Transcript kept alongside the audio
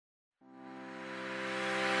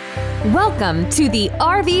Welcome to the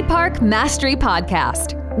RV Park Mastery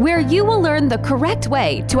Podcast, where you will learn the correct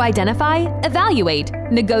way to identify, evaluate,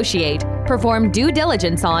 negotiate, perform due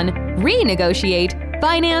diligence on, renegotiate,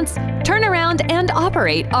 finance, turn around, and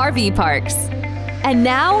operate RV parks. And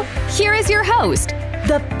now, here is your host,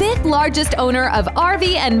 the fifth largest owner of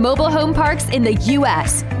RV and mobile home parks in the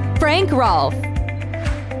U.S., Frank Rolfe.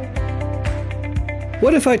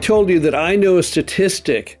 What if I told you that I know a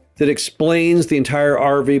statistic that explains the entire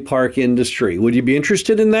RV park industry? Would you be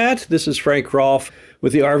interested in that? This is Frank Rolfe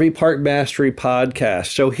with the RV Park Mastery Podcast.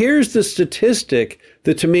 So here's the statistic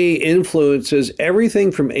that to me influences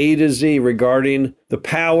everything from A to Z regarding the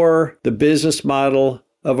power, the business model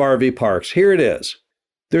of RV parks. Here it is.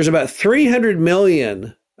 There's about 300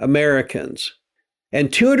 million Americans,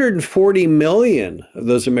 and 240 million of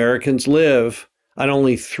those Americans live on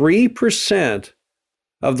only 3%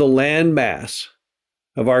 of the land mass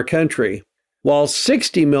of our country, while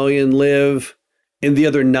 60 million live in the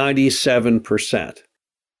other 97%.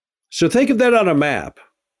 So think of that on a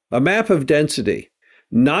map of density.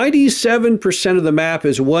 97% of the map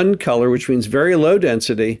is one color, which means very low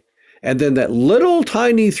density, and then that little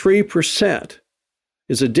tiny 3%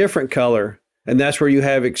 is a different color, and that's where you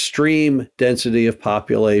have extreme density of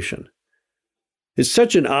population. It's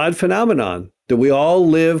such an odd phenomenon that we all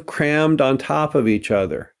live crammed on top of each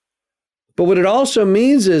other. But what it also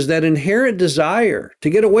means is that inherent desire to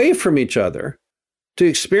get away from each other, to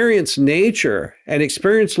experience nature and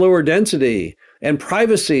experience lower density and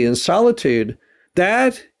privacy and solitude,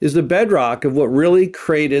 that is the bedrock of what really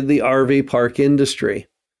created the RV park industry.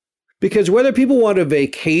 Because whether people want a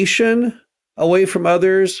vacation away from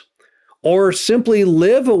others or simply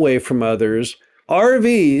live away from others,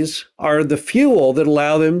 RVs are the fuel that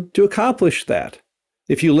allow them to accomplish that.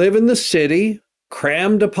 If you live in the city,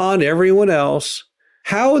 crammed upon everyone else,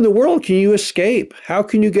 how in the world can you escape? How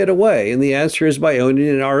can you get away? And the answer is by owning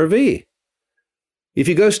an RV. If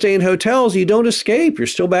you go stay in hotels, you don't escape. You're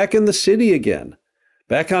still back in the city again,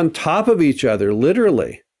 back on top of each other,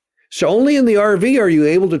 literally. So only in the RV are you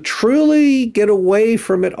able to truly get away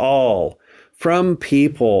from it all, from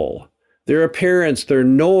people, their appearance, their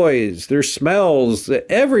noise, their smells,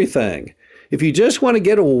 everything. If you just want to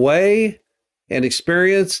get away and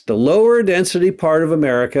experience the lower density part of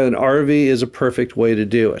America, an RV is a perfect way to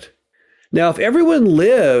do it. Now, if everyone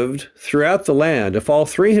lived throughout the land, if all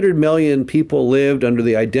 300 million people lived under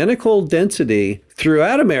the identical density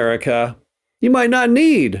throughout America, you might not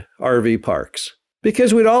need RV parks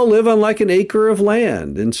because we'd all live on like an acre of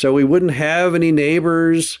land. And so we wouldn't have any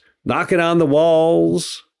neighbors knocking on the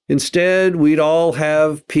walls. Instead, we'd all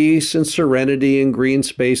have peace and serenity and green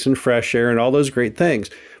space and fresh air and all those great things.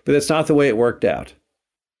 But that's not the way it worked out.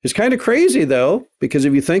 It's kind of crazy, though, because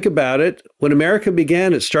if you think about it, when America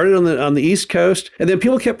began, it started on the East Coast, and then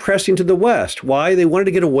people kept pressing to the West. Why? They wanted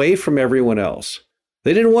to get away from everyone else.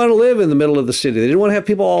 They didn't want to live in the middle of the city. They didn't want to have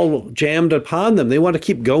people all jammed upon them. They wanted to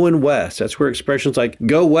keep going west. That's where expressions like,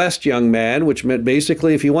 "Go west, young man," which meant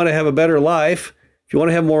basically if you want to have a better life, if you want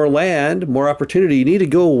to have more land, more opportunity, you need to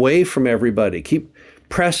go away from everybody. Keep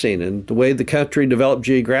pressing. And the way the country developed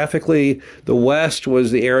geographically, the West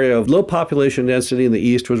was the area of low population density, and the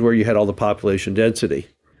East was where you had all the population density.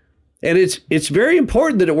 And it's very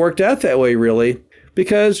important that it worked out that way, really,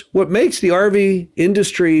 because what makes the RV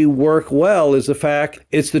industry work well is the fact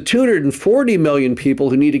it's the 240 million people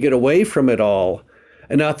who need to get away from it all,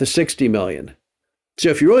 and not the 60 million. So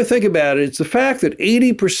if you really think about it, it's the fact that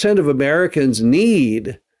 80% of Americans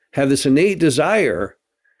have this innate desire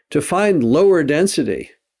to find lower density.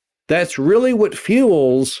 That's really what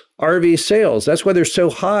fuels RV sales. That's why they're so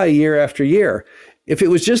high year after year. If it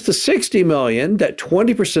was just the 60 million, that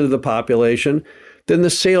 20% of the population, then the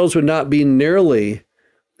sales would not be nearly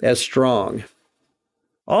as strong.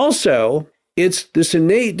 Also, it's this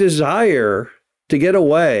innate desire to get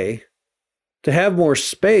away, to have more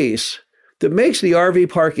space, that makes the RV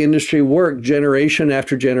park industry work generation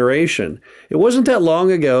after generation. It wasn't that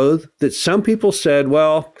long ago that some people said,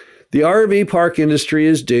 well, the RV park industry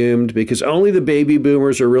is doomed because only the baby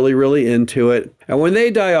boomers are really, really into it. And when they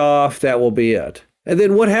die off, that will be it. And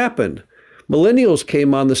then what happened? Millennials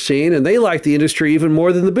came on the scene and they liked the industry even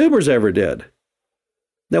more than the boomers ever did.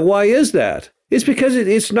 Now, why is that? It's because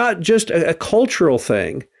it's not just a cultural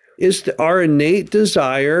thing. It's our innate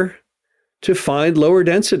desire to find lower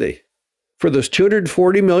density. For those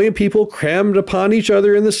 240 million people crammed upon each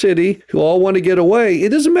other in the city who all want to get away, it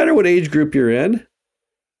doesn't matter what age group you're in. It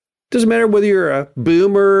doesn't matter whether you're a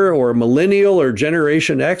boomer or a millennial or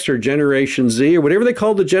Generation X or Generation Z or whatever they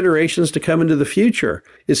call the generations to come into the future.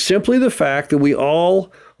 It's simply the fact that we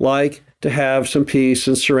all like to have some peace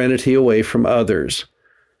and serenity away from others.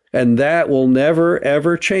 And that will never,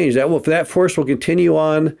 ever change. That force will continue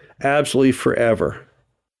on absolutely forever.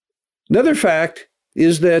 Another fact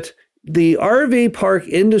is that the RV park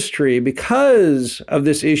industry, because of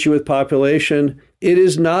this issue with population, it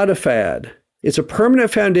is not a fad. It's a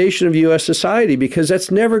permanent foundation of U.S. society because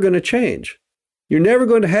that's never going to change. You're never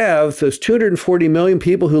going to have those 240 million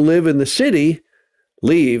people who live in the city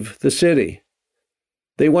leave the city.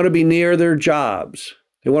 They want to be near their jobs.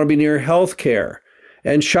 They want to be near healthcare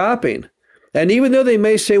and shopping. And even though they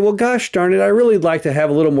may say, well, gosh darn it, I really like to have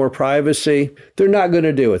a little more privacy, they're not going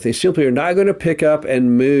to do it. They simply are not going to pick up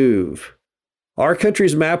and move. Our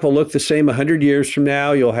country's map will look the same 100 years from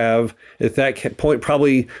now. You'll have, at that point,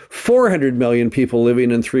 probably 400 million people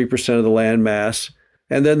living in 3% of the land mass.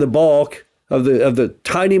 And then the bulk of the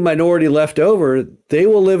tiny minority left over, they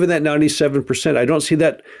will live in that 97%. I don't see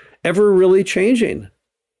that ever really changing.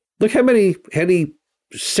 Look how many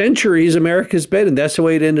centuries America's been, and that's the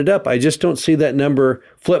way it ended up. I just don't see that number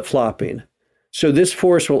flip-flopping. So this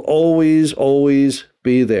force will always, always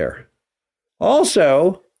be there.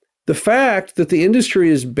 Also, the fact that the industry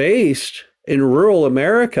is based in rural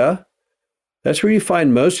America, that's where you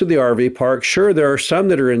find most of the RV parks. Sure, there are some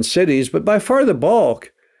that are in cities, but by far the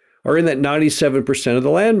bulk are in that 97% of the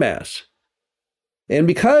landmass. And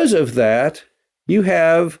because of that, you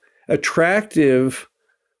have attractive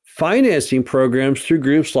financing programs through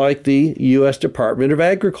groups like the U.S. Department of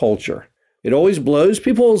Agriculture. It always blows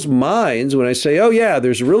people's minds when I say, oh yeah,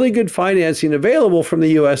 there's really good financing available from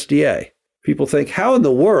the USDA. People think, how in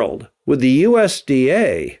the world would the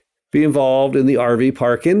USDA be involved in the RV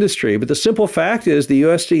park industry? But the simple fact is the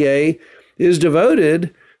USDA is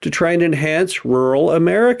devoted to trying to enhance rural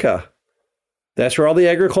America. That's where all the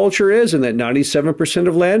agriculture is, in that 97%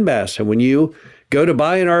 of landmass. And when you go to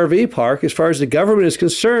buy an RV park, as far as the government is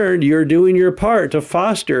concerned, you're doing your part to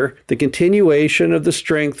foster the continuation of the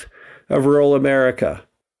strength of rural America.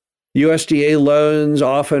 USDA loans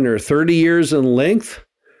often are 30 years in length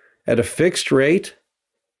at a fixed rate,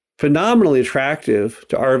 phenomenally attractive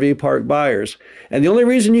to RV park buyers. And the only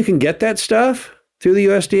reason you can get that stuff through the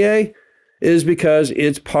USDA is because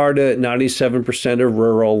it's part of 97% of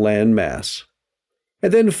rural landmass.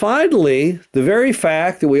 And then finally, the very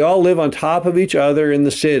fact that we all live on top of each other in the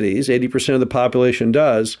cities, 80% of the population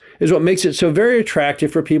does, is what makes it so very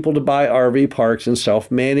attractive for people to buy RV parks and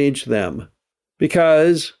self-manage them.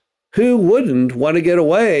 Because who wouldn't want to get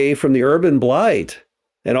away from the urban blight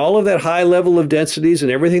and all of that high level of densities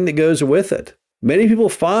and everything that goes with it? Many people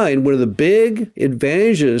find one of the big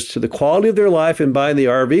advantages to the quality of their life in buying the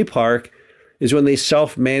RV park is when they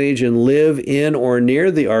self-manage and live in or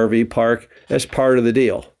near the RV park as part of the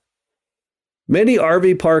deal. Many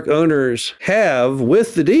RV park owners have,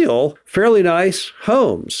 with the deal, fairly nice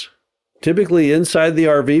homes, typically inside the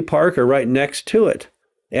RV park or right next to it.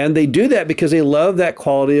 And they do that because they love that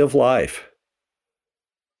quality of life.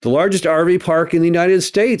 The largest RV park in the United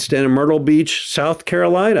States, down in Myrtle Beach, South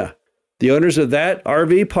Carolina. The owners of that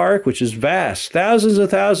RV park, which is vast, thousands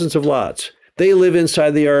and thousands of lots, they live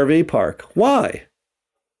inside the RV park. Why?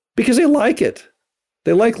 Because they like it.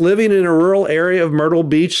 They like living in a rural area of Myrtle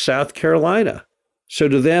Beach, South Carolina. So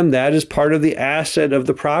to them, that is part of the asset of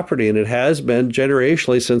the property, and it has been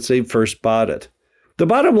generationally since they first bought it. The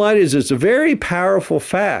bottom line is it's a very powerful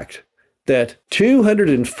fact that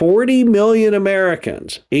 240 million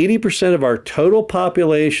Americans, 80% of our total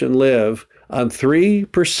population, live on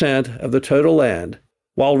 3% of the total land,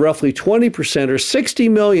 while roughly 20% or 60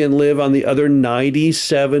 million live on the other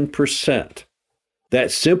 97%.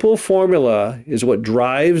 That simple formula is what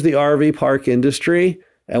drives the RV park industry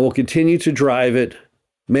and will continue to drive it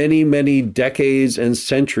many, many decades and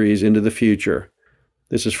centuries into the future.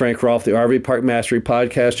 This is Frank Rolfe, the RV Park Mastery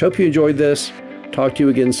Podcast. Hope you enjoyed this. Talk to you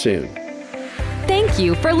again soon. Thank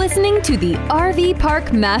you for listening to the RV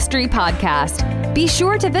Park Mastery Podcast. Be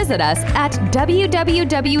sure to visit us at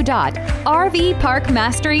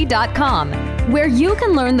www.rvparkmastery.com, where you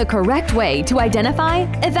can learn the correct way to identify,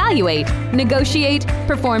 evaluate, negotiate,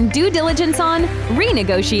 perform due diligence on,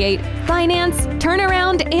 renegotiate, finance, turn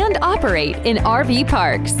around, and operate in RV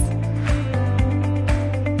parks.